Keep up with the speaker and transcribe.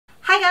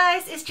Hi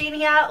guys, it's Jean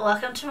here.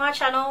 Welcome to my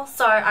channel.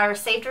 So I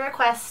received a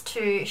request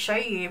to show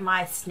you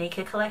my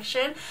sneaker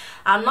collection.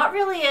 I'm not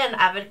really an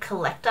avid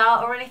collector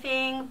or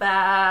anything,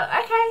 but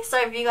okay,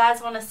 so if you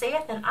guys want to see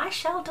it, then I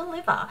shall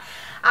deliver.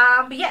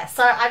 But yeah,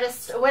 so I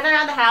just went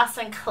around the house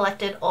and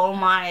collected all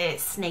my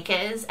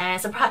sneakers,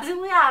 and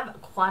surprisingly I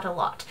have quite a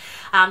lot.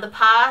 The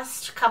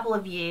past couple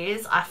of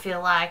years I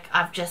feel like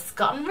I've just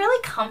gotten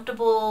really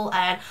comfortable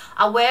and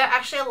I wear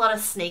actually a lot of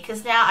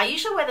sneakers now. I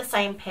usually wear the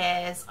same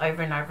pairs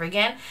over and over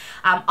again.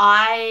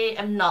 I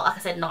am not, like I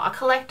said, not a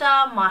collector.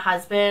 My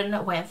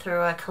husband went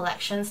through a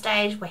collection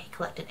stage where he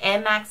collected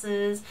Air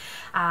Maxes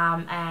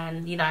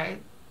and, you know,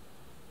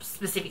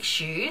 specific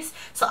shoes.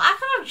 So I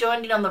kind of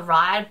joined in on the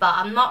ride, but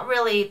I'm not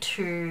really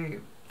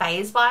too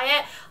phased by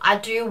it. I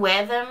do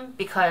wear them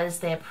because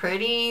they're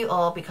pretty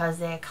or because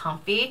they're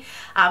comfy.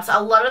 So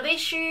a lot of these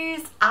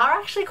shoes are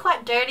actually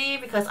quite dirty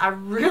because I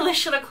really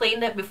should have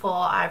cleaned it before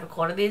I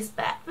recorded this,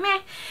 but meh.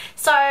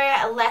 So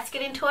let's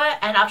get into it,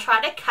 and I'll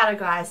try to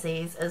categorize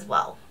these as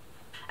well.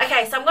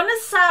 Okay, so I'm going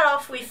to start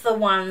off with the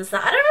ones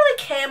that I don't really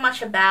care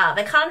much about.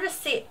 They kind of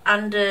just sit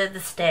under the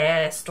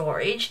stair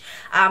storage,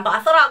 but I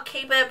thought I'll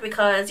keep it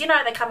because, you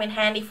know, they come in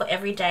handy for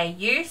everyday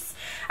use.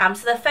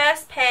 So the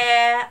first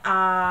pair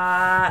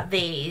are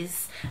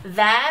these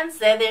Vans.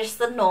 They're just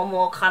the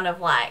normal kind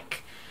of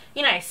like,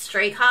 you know,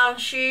 streetcar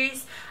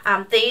shoes.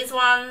 These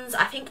ones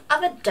I think are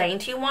the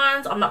dainty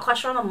ones. I'm not quite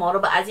sure on the model,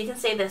 but as you can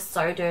see, they're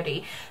so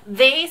dirty.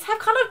 These have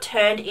kind of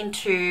turned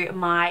into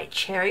my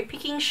cherry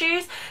picking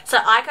shoes. So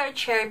I go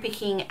cherry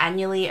picking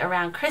annually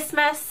around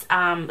Christmas,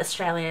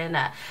 Australian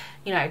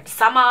you know,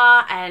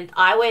 summer, and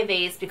I wear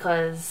these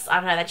because I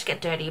don't know, they just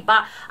get dirty,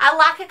 but I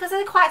like it because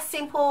they're quite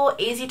simple,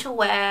 easy to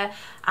wear,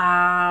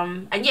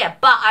 and yeah,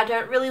 but I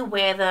don't really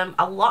wear them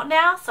a lot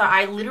now, so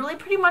I literally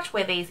pretty much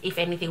wear these if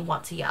anything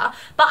once a year,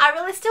 but I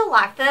really still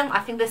like them.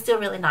 I think they're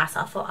still really nice.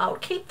 I thought I would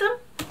keep them.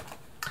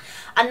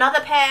 Another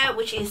pair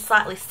which is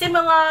slightly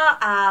similar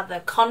are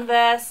the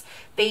Converse.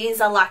 These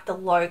are like the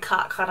low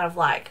cut kind of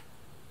like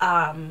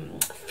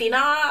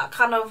thinner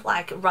kind of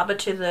like rubber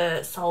to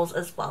the soles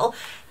as well.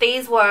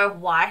 These were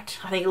white.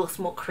 I think it looks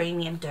more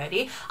creamy and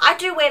dirty. I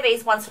do wear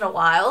these once in a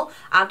while,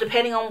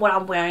 depending on what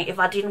I'm wearing. If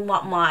I didn't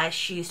want my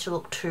shoes to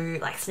look too,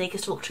 like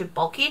sneakers to look too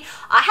bulky.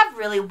 I have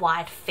really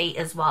wide feet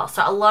as well,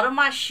 so a lot of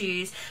my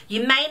shoes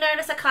you may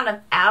notice are kind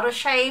of out of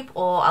shape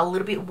or a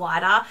little bit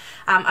wider.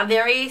 I'm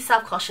very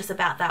self-conscious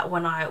about that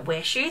when I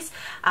wear shoes,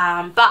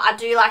 but I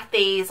do like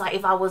these. Like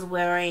if I was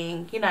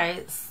wearing, you know,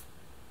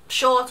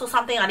 shorts or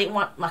something, I didn't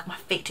want like my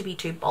feet to be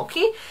too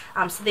bulky,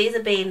 so these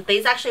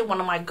are actually one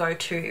of my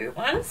go-to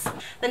ones.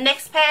 The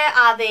next pair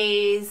are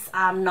these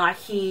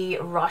Nike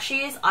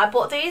Roshes. I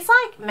bought these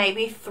like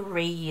maybe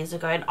 3 years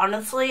ago, and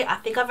honestly I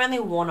think I've only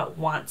worn it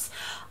once.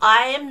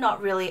 I am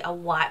not really a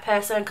white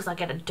person because I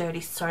get it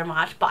dirty so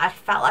much, but I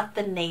felt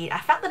the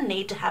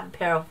need to have a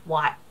pair of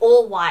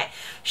all white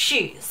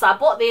shoes, so I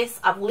bought this.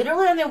 I've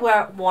literally only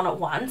worn it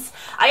once.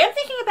 I am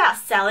thinking about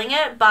selling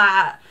it,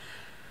 but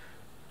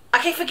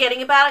I keep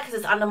forgetting about it because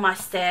it's under my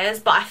stairs,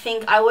 but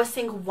I always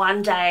think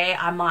one day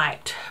I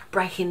might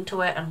break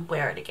into it and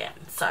wear it again.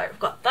 So I've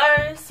got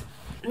those.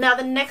 Now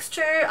the next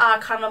two are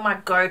kind of my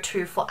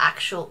go-to for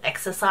actual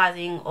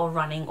exercising or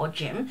running or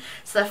gym.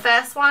 So the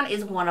first one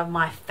is one of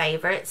my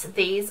favorites.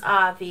 These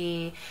are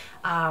the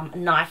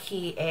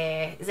Nike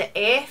Air, is it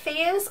Air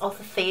Theas or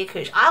the Thea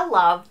Couch? I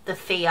love the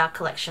Thea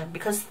collection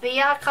because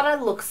Thea kind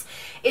of looks,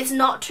 it's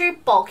not too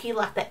bulky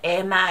like the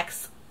Air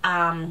Max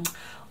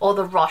or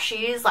the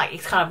Roshes, like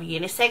it's kind of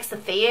unisex. The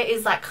Thea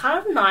is like kind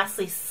of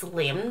nicely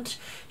slimmed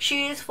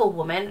shoes for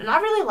women, and I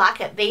really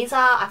like it. These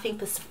are, I think,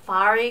 the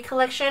Safari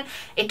collection.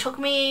 It took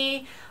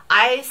me,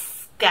 I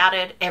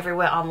scouted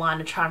everywhere online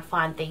to try and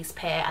find these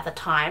pair at the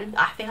time.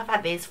 I think I've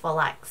had these for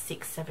like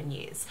 6-7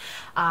 years,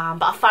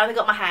 but I finally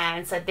got my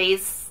hands. So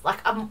these like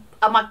are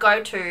my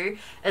go-to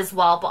as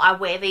well, but I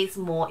wear these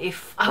more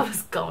if I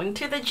was going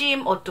to the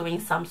gym or doing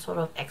some sort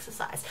of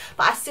exercise,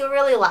 but I still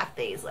really like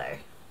these though.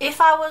 If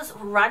I was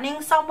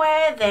running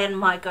somewhere, then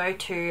my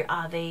go-to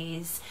are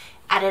these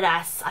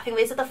Adidas. I think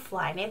these are the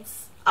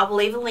Flyknits. I will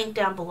leave a link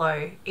down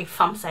below if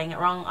I'm saying it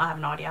wrong. I have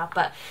no idea,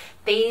 but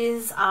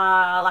these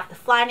are like the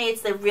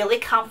Flyknits. They're really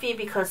comfy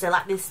because they're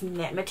like this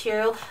net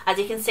material. As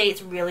you can see,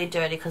 it's really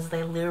dirty because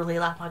they're literally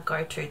like my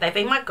go-to. They've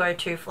been my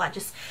go-to for like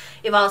just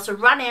if I was to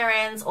run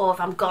errands or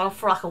if I'm going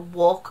for like a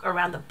walk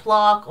around the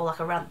block or like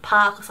around the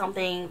park or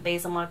something.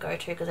 These are my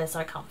go-to because they're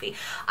so comfy.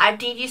 I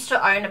did used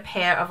to own a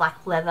pair of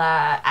like leather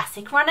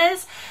Asics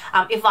runners.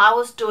 If I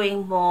was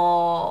doing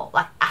more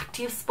like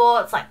active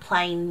sports like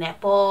playing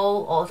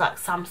netball or like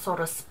some sort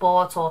of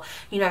sports, or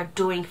you know,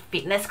 doing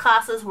fitness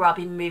classes where I'll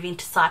be moving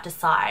to side to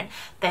side,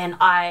 then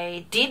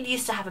I did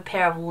used to have a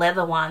pair of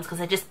leather ones because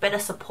they're just better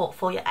support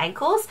for your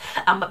ankles,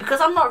 but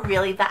because I'm not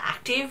really that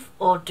active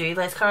or do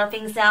those kind of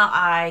things now,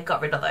 I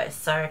got rid of those.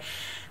 So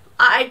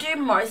I do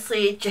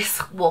mostly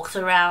just walks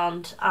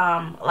around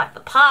like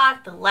the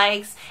park, the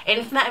lakes,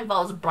 anything that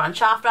involves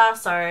brunch after,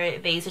 so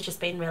these have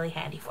just been really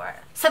handy for it.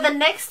 So the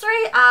next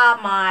three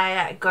are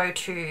my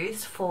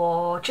go-tos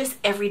for just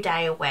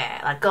everyday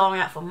wear, like going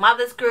out for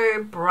mother's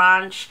group,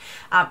 brunch,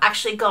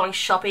 actually going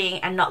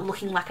shopping and not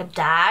looking like a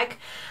dag.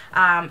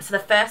 So the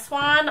first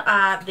one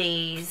are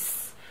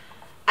these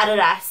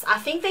Adidas. I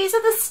think these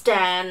are the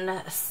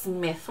Stan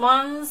Smith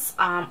ones.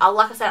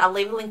 Like I said, I'll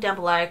leave a link down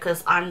below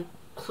because I'm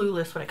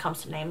clueless when it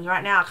comes to names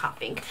right now. I can't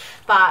think,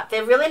 but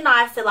they're really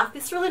nice. They're like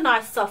this really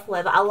nice soft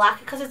leather. I like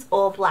it because it's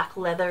all black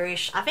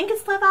leatherish. I think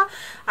it's leather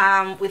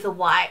with a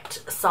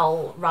white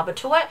sole rubber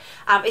to it.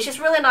 It's just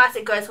really nice.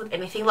 It goes with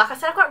anything. Like I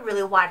said, I've got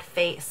really wide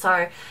feet,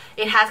 so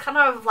it has kind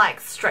of like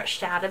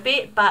stretched out a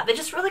bit, but they're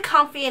just really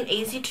comfy and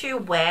easy to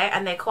wear,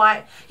 and they're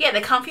quite, yeah,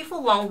 they're comfy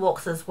for long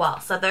walks as well.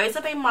 So those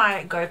have been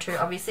my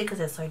go-to, obviously, because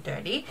they're so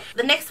dirty.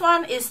 The next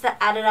one is the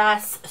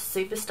Adidas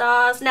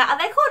Superstars. Now, are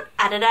they called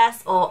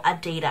Adidas or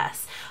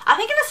Adidas? I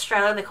think in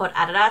Australia they're called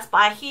Adidas, but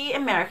I hear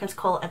Americans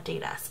call it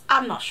Adidas.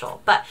 I'm not sure,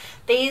 but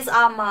these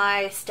are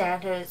my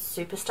standard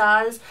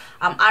Superstars.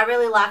 I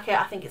really like it.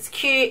 I think it's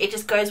cute. It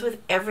just goes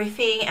with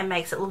everything and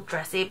makes it look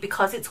dressy.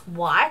 Because it's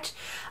white,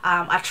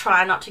 I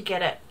try not to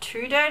get it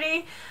too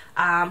dirty.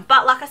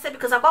 But like I said,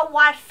 because I've got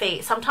wide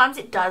feet, sometimes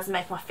it does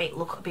make my feet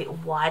look a bit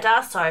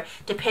wider. So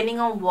depending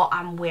on what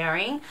I'm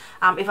wearing,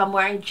 if I'm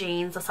wearing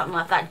jeans or something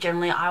like that,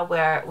 generally I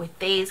wear it with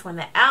these when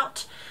they're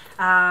out.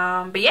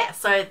 But yeah,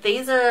 so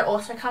these are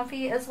also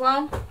comfy as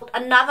well.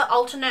 Another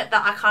alternate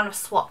that I kind of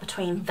swap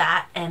between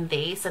that and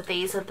these. So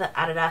these are the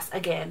Adidas,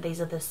 again, these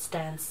are the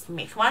Stan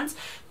Smith ones.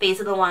 These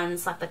are the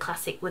ones like the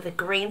classic with a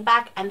green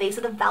back, and these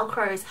are the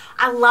Velcros.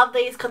 I love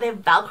these because they're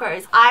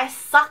Velcros. I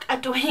suck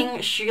at doing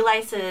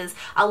shoelaces.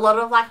 A lot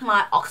of like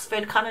my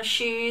Oxford kind of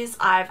shoes,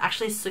 I've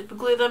actually super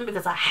glued them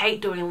because I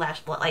hate doing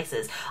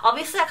laces.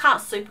 Obviously I can't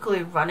super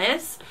glue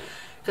runners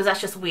because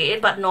that's just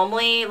weird, but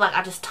normally like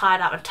I just tie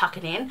it up and tuck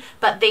it in.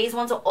 But these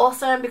ones are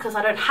awesome because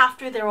I don't have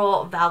to. They're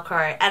all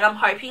Velcro, and I'm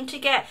hoping to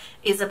get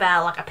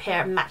Isabel like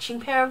a matching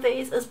pair of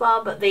these as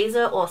well. But these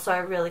are also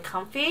really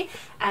comfy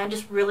and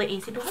just really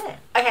easy to wear.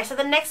 Okay, so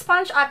the next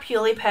bunch I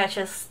purely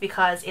purchased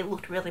because it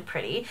looked really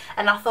pretty,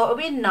 and I thought it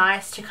would be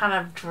nice to kind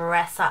of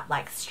dress up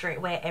like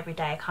streetwear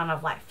everyday, kind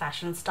of like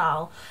fashion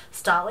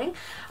styling.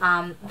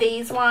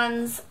 These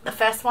ones, the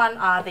first one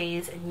are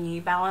these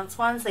New Balance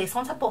ones. These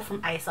ones I bought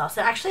from ASOS.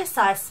 They're actually a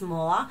size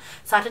smaller,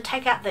 so I had to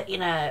take out the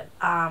inner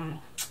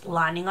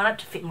lining on it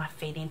to fit my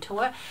feet into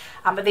it.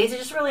 But these are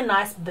just really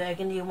nice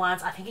burgundy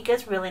ones. I think it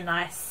goes really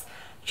nice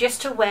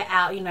just to wear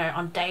out, you know,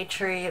 on day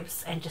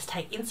trips and just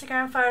take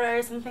Instagram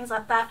photos and things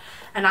like that.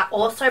 And I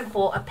also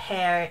bought a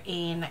pair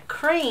in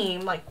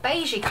cream, like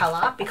beigey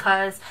colour,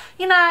 because,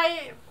 you know,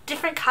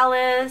 different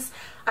colours.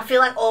 I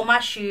feel like all my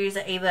shoes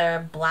are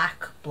either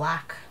black,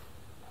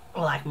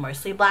 or like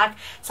mostly black,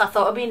 so I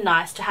thought it would be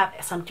nice to have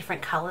some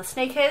different color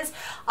sneakers.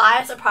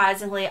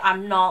 Surprisingly,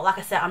 I'm not, like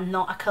I said, I'm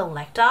not a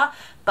collector,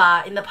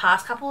 but in the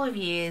past couple of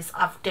years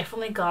I've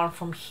definitely gone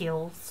from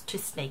heels to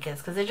sneakers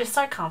because they're just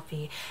so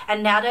comfy,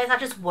 and nowadays I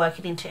just work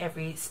it into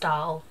every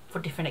style for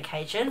different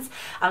occasions.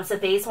 So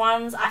these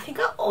ones I think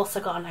I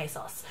also got on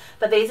ASOS,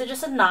 but these are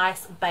just a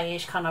nice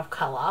beige kind of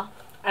color,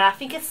 and I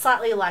think it's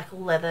slightly like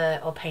leather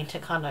or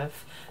painted kind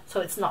of, so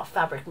it's not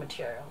fabric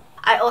material.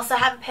 I also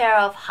have a pair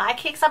of high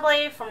kicks, I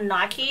believe, from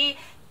Nike.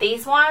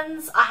 These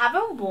ones I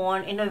haven't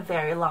worn in a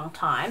very long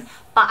time,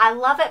 but I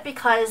love it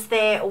because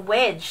they're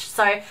wedged.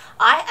 So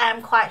I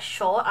am quite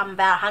short. I'm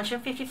about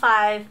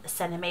 155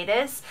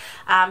 centimeters.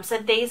 So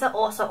these are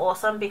also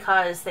awesome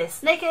because they're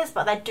sneakers,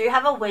 but they do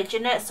have a wedge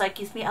in it, so it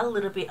gives me a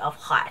little bit of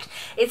height.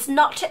 It's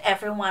not to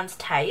everyone's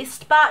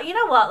taste, but you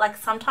know what? Like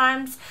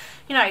sometimes,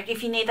 you know,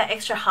 if you need that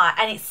extra height,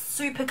 and it's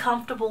super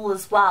comfortable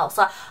as well.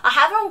 So I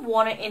haven't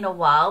worn it in a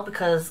while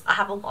because I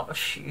have a lot of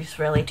shoes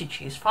really to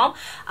choose from.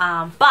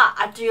 But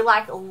I do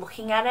like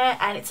looking at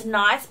it, and it's a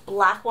nice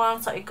black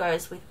one, so it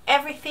goes with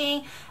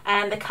everything,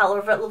 and the color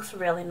of it looks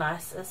really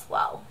nice as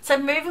well. So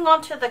moving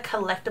on to the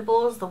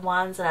collectibles, the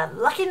ones that are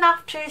lucky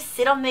enough to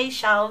sit on these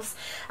shelves.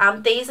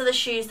 These are the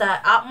shoes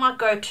that aren't my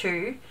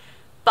go-to,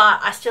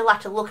 but I still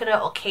like to look at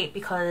it or keep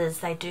because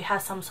they do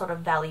have some sort of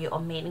value or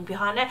meaning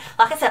behind it.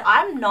 Like I said,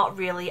 I'm not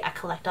really a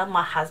collector.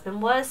 My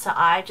husband was, so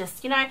I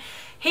just, you know,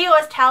 he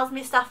always tells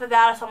me stuff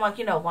about it, so I'm like,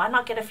 you know, why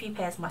not get a few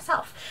pairs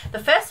myself? The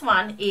first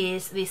one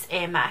is this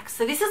Air Max.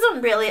 So this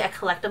isn't really a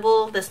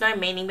collectible. There's no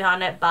meaning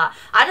behind it, but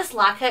I just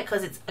like it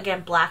because it's,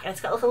 again, black, and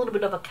it's got like a little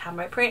bit of a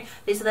camo print.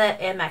 These are the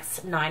Air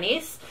Max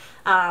 90s.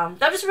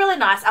 They're just really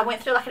nice. I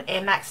went through like an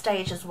Air Max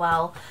stage as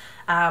well.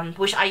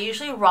 Which I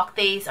usually rock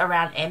these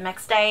around Air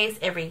Max days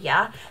every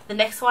year. The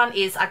next one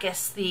is, I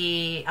guess,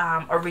 the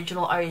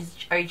original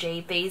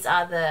OG. These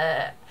are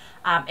the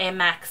Air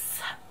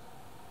Max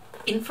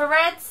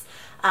Infrareds,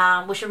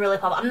 which are really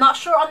popular. I'm not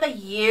sure on the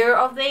year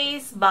of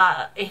these,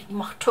 but it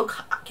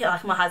took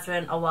like my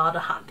husband a while to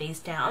hunt these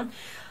down.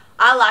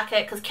 I like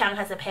it because Kyung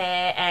has a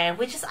pair, and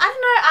we just, I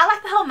don't know, I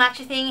like the whole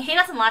matchy thing. He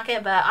doesn't like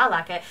it, but I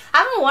like it. I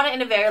haven't worn it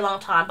in a very long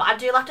time, but I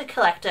do like to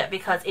collect it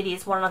because it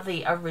is one of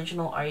the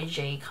original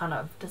OG kind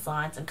of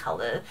designs and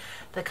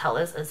the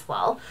colours as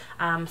well.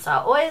 So I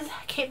always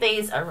keep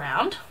these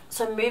around.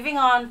 So moving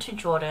on to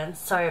Jordans.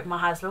 So my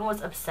husband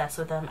was obsessed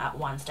with them at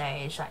one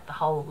stage, like the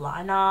whole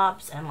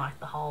lineups and like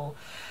the whole,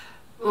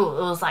 ooh,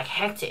 it was like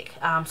hectic.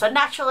 So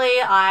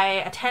naturally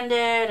I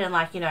attended and,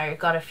 like, you know,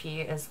 got a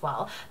few as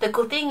well. The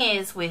good thing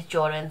is with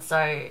Jordan,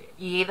 so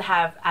you either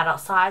have adult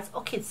size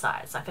or kid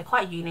size. Like, they're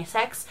quite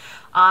unisex.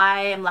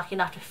 I am lucky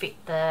enough to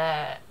fit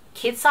the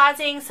kid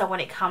sizing, so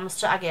when it comes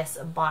to, I guess,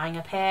 buying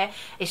a pair,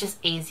 it's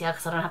just easier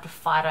because I don't have to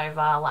fight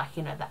over, like,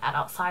 you know, the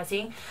adult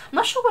sizing. I'm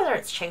not sure whether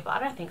it's cheaper, I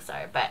don't think so,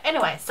 but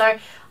anyway, so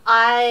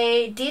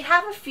I did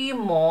have a few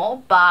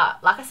more,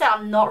 but like I said,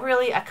 I'm not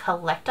really a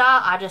collector.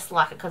 I just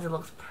like it because it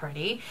looks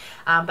pretty.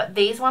 But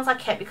these ones I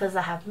kept because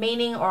they have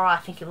meaning, or I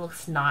think it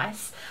looks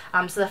nice.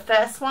 So the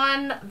first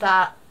one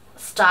that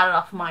started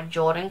off my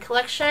Jordan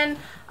collection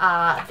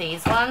are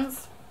these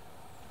ones.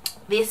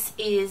 This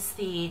is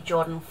the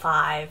Jordan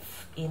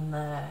 5 in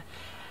the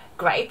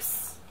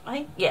grapes, I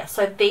think. Yeah,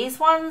 so these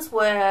ones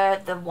were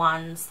the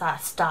ones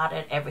that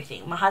started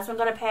everything. My husband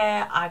got a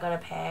pair, I got a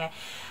pair.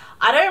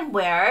 I don't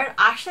wear it.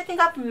 I actually think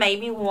I've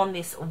maybe worn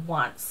this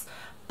once.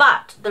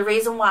 But the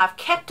reason why I've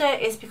kept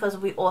it is because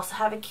we also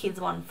have a kid's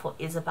one for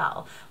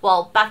Isabel.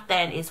 Well, back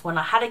then is when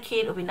I had a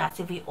kid, it would be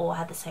nice if we all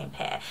had the same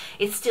pair.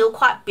 It's still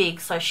quite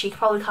big, so she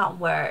probably can't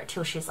wear it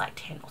till she's like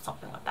 10 or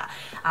something like that.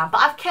 But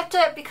I've kept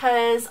it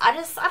because I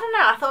don't know,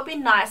 I thought it'd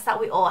be nice that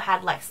we all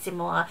had like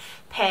similar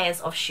pairs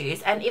of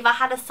shoes. And if I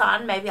had a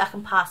son, maybe I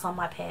can pass on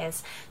my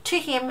pairs to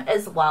him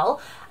as well.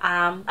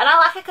 And I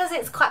like it because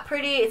it's quite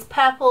pretty, it's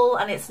purple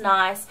and it's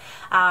nice.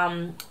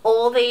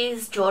 All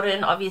these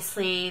Jordan,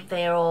 obviously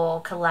they're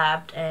all collabed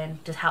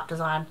and just helped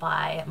designed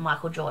by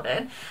Michael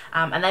Jordan,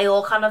 and they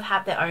all kind of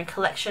have their own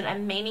collection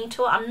and meaning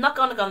to it. I'm not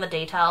going to go on the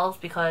details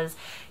because,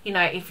 you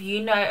know, if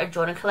you know a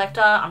Jordan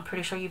collector, I'm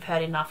pretty sure you've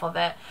heard enough of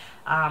it.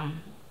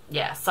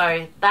 Yeah,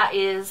 so that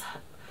is,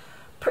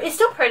 it's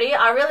still pretty.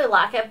 I really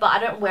like it, but I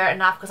don't wear it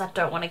enough because I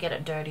don't want to get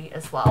it dirty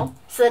as well.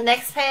 So the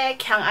next pair,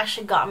 Kyung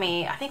actually got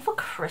me, I think for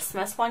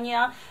Christmas one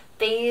year.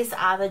 These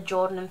are the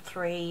Jordan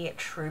 3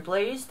 True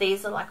Blues.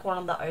 These are like one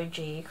of the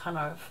OG kind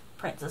of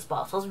prints as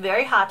well. So it's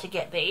very hard to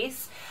get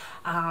these.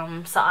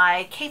 So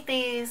I keep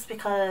these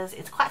because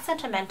it's quite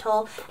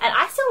sentimental and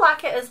I still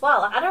like it as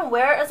well. Like, I don't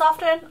wear it as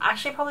often. I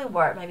actually probably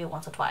wear it maybe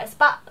once or twice,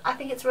 but I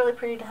think it's really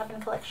pretty to have in a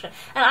collection.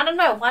 And I don't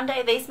know, one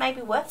day these may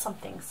be worth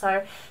something. So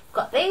I've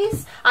got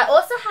these. I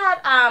also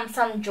had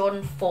some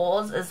Jordan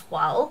 4s as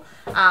well,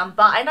 but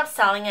I ended up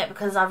selling it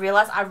because I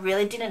realized I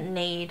really didn't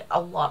need a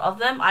lot of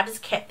them. I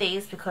just kept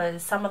these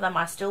because some of them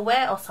I still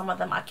wear, or some of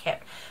them I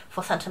kept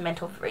for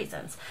sentimental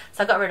reasons.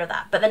 So I got rid of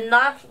that. But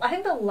I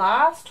think the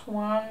last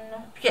one,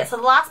 yeah, so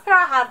the last pair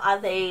I have are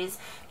these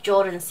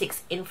Jordan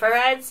 6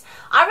 infrareds.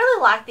 I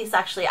really like this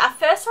actually. At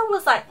first I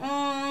was like,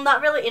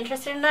 not really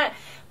interested in it.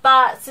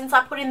 But since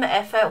I put in the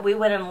effort, we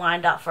went and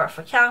lined up for it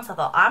for Kyung, so I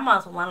thought I might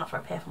as well line up for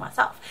a pair for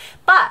myself.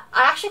 But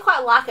I actually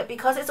quite like it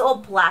because it's all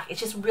black. It's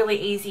just really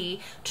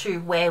easy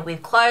to wear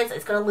with clothes.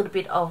 It's got a little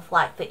bit of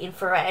like the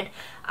infrared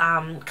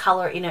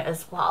colour in it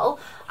as well.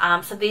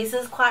 So these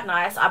is quite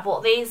nice. I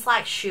bought these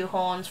like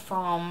shoehorns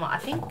from, I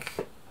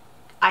think,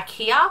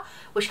 IKEA,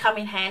 which come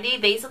in handy.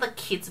 These are the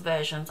kids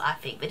versions, I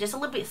think. They're just a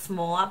little bit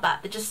smaller,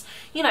 but they're just,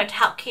 you know, to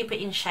help keep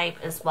it in shape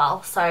as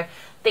well. So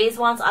these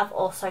ones I've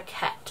also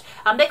kept.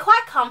 They're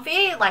quite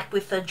comfy, like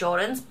with the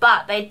Jordans,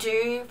 but they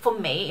do, for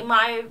me, in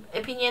my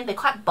opinion, they're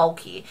quite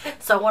bulky.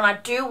 So when I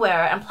do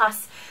wear it, and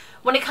plus,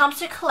 when it comes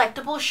to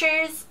collectible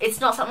shoes,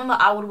 it's not something that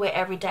I would wear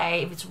every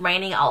day. If it's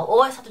raining, I'll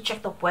always have to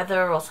check the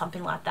weather or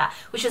something like that,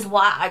 which is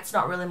why it's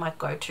not really my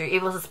go-to.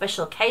 If it was a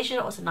special occasion,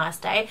 it was a nice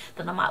day,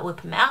 then I might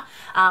whip them out.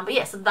 But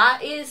yeah, so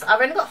that is, I've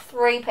only got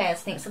 3 pairs,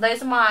 I think. So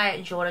those are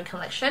my Jordan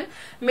collection.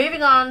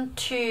 Moving on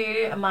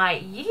to my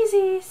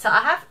Yeezys. So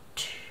I have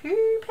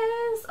 2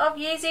 pairs of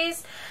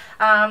Yeezys.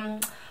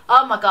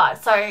 Oh my god,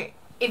 so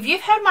if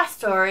you've heard my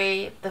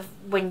story,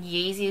 when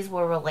Yeezys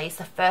were released,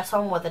 the first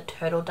one were the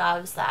Turtle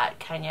Doves that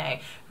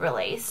Kanye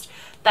released.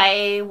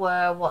 They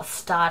were what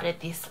started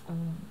this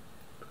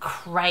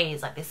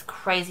craze, like this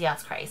crazy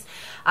ass craze.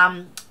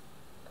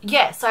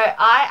 Yeah, so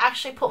I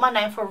actually put my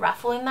name for a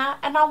raffle in that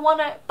and I won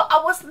it, but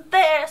I wasn't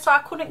there, so I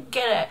couldn't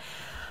get it.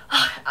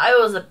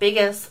 It was the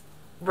biggest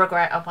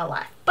regret of my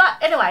life. But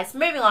anyways,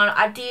 moving on,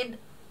 I did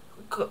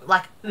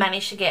like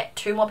managed to get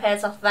 2 more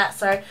pairs after that.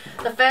 So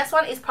the first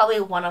one is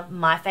probably one of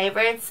my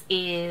favorites,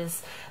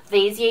 is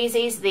these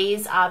Yeezys.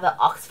 These are the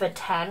Oxford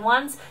tan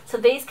ones. So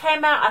these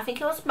came out, I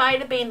think it was might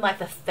have been like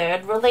the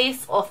 3rd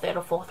release or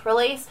 3rd or 4th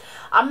release.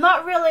 I'm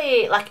not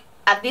really like,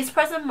 at this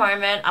present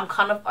moment, I'm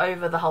kind of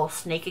over the whole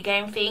sneaker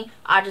game thing.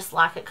 I just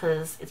like it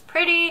because it's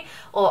pretty,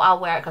 or I'll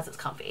wear it because it's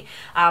comfy.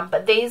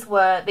 But these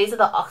are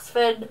the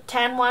Oxford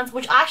tan ones,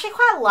 which I actually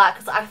quite like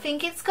because I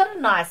think it's got a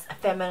nice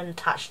feminine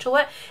touch to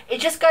it.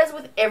 It just goes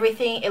with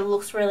everything. It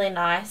looks really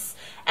nice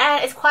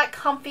and it's quite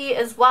comfy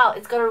as well.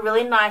 It's got a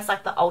really nice,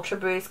 like the Ultra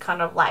Boost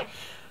kind of like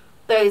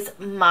those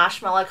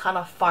marshmallow kind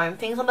of foam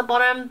things on the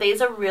bottom.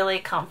 These are really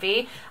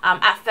comfy.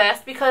 At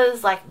first,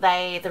 because like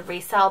the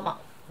resale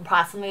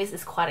price on these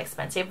is quite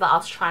expensive, but I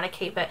was trying to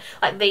keep it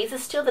like these are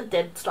still the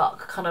dead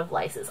stock kind of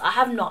laces. I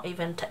have not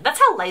even that's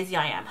how lazy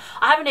I am.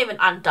 I haven't even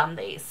undone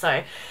these,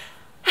 so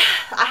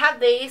I have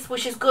these,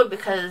 which is good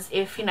because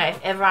if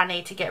ever I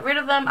need to get rid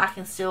of them, I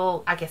can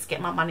still, I guess,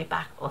 get my money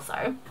back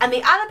also. And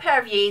the other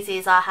pair of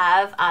Yeezys I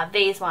have are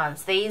these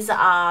ones. These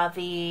are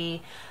the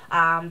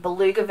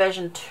Beluga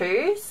version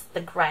 2s,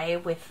 the grey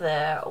with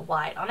the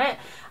white on it.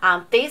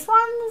 These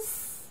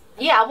ones,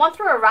 yeah, I went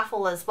through a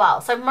raffle as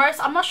well. So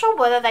I'm not sure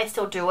whether they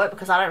still do it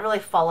because I don't really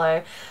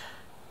follow.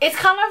 It's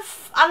kind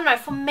of, I don't know,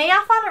 for me,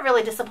 I find it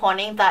really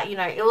disappointing that,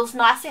 it was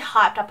nicely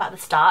hyped up at the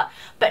start,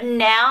 but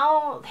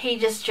now he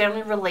just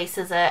generally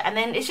releases it, and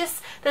then it's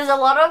just, there's a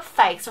lot of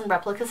fakes and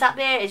replicas out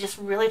there. It just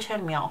really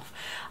turned me off.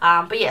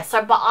 But yeah,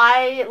 but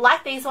I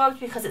like these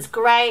ones because it's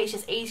great. It's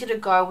just easy to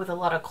go with a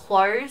lot of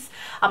clothes.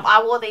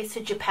 I wore these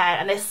to Japan,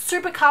 and they're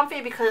super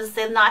comfy because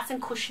they're nice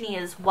and cushiony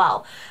as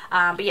well.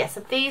 But yeah, so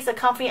these are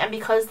comfy, and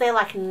because they're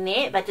like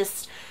knit, they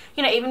just,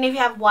 even if you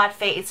have wide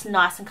feet, it's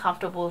nice and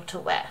comfortable to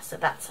wear. So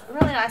that's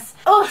really nice.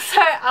 Oh, so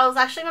I was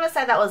actually going to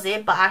say that was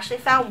it, but I actually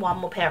found one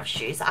more pair of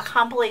shoes I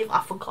can't believe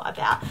I forgot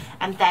about.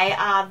 And they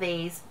are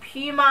these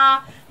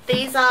Puma.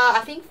 These are,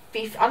 I think,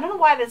 50, I don't know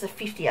why there's a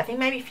 50. I think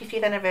maybe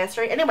 50th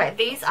anniversary. Anyway,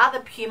 these are the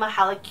Puma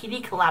Hello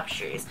Kitty collab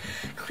shoes.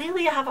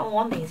 Clearly I haven't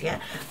worn these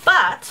yet.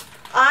 But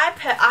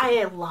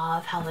I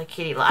love Hello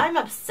Kitty. Like, I'm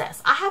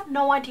obsessed. I have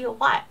no idea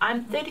why. I'm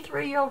a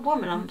 33-year-old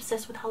woman. I'm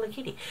obsessed with Hello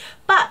Kitty.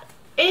 But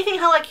anything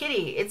Hello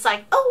Kitty, it's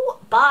like, oh,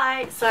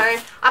 bye. So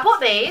I bought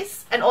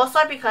these, and also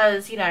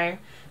because,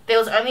 there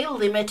was only a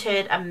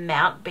limited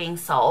amount being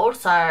sold,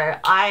 so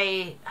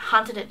I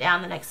hunted it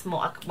down the next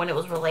morning when it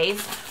was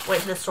released,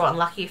 went to the store, and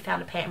lucky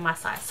found a pair in my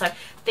size. So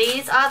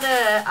these are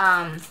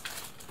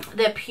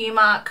the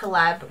Puma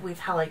collab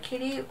with Hello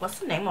Kitty. What's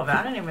the name of it?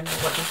 I don't even know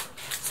what this is.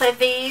 So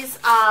these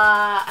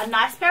are a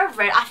nice pair of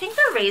red. I think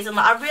the reason,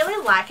 I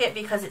really like it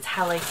because it's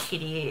Hello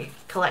Kitty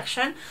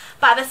collection,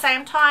 but at the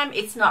same time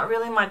it's not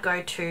really my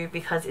go-to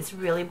because it's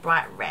really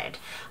bright red.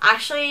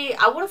 Actually,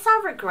 I wouldn't say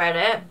I regret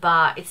it,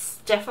 but it's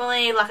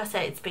definitely, like I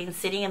said, it's been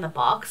sitting in the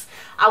box.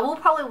 I will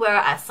probably wear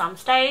it at some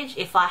stage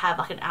if I have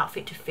like an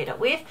outfit to fit it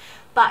with.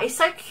 But it's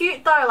so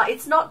cute though, like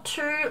it's not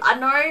too, I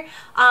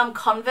know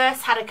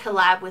Converse had a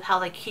collab with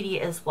Hello Kitty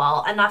as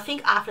well, and I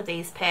think after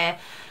these pair,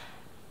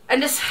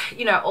 and just,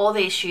 all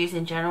these shoes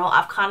in general,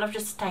 I've kind of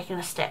just taken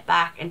a step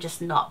back and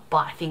just not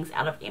buy things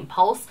out of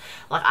impulse.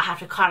 Like, I have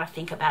to kind of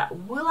think about,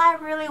 will I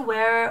really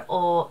wear it,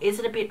 or is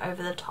it a bit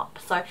over the top?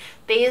 So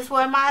these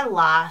were my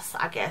last,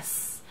 I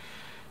guess,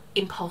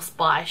 impulse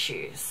buy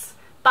shoes.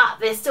 But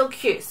they're still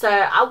cute, so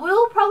I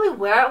will probably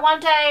wear it one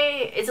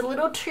day. It's a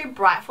little too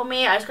bright for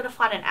me. I just got to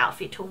find an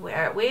outfit to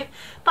wear it with.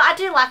 But I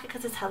do like it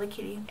because it's Hello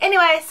Kitty.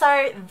 Anyway,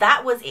 so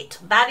that was it.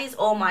 That is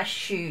all my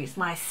shoes,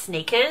 my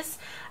sneakers.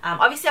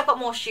 Obviously, I've got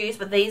more shoes,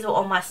 but these are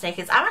all my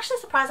sneakers. I'm actually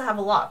surprised I have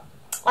a lot.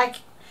 Like,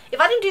 if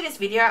I didn't do this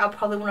video, I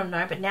probably wouldn't have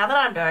known. But now that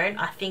I don't,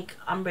 I think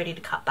I'm ready to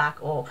cut back,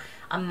 or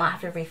I might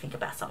have to rethink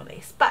about some of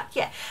these. But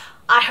yeah,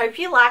 I hope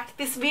you liked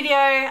this video.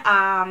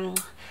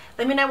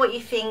 Let me know what you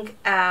think,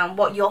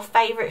 what your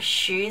favourite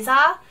shoes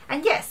are.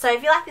 And yeah, so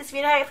if you like this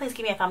video, please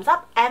give me a thumbs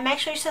up and make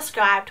sure you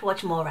subscribe to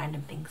watch more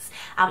random things.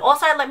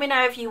 Also, let me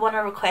know if you want to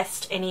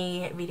request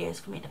any videos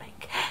for me to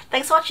make.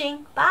 Thanks for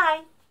watching.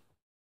 Bye.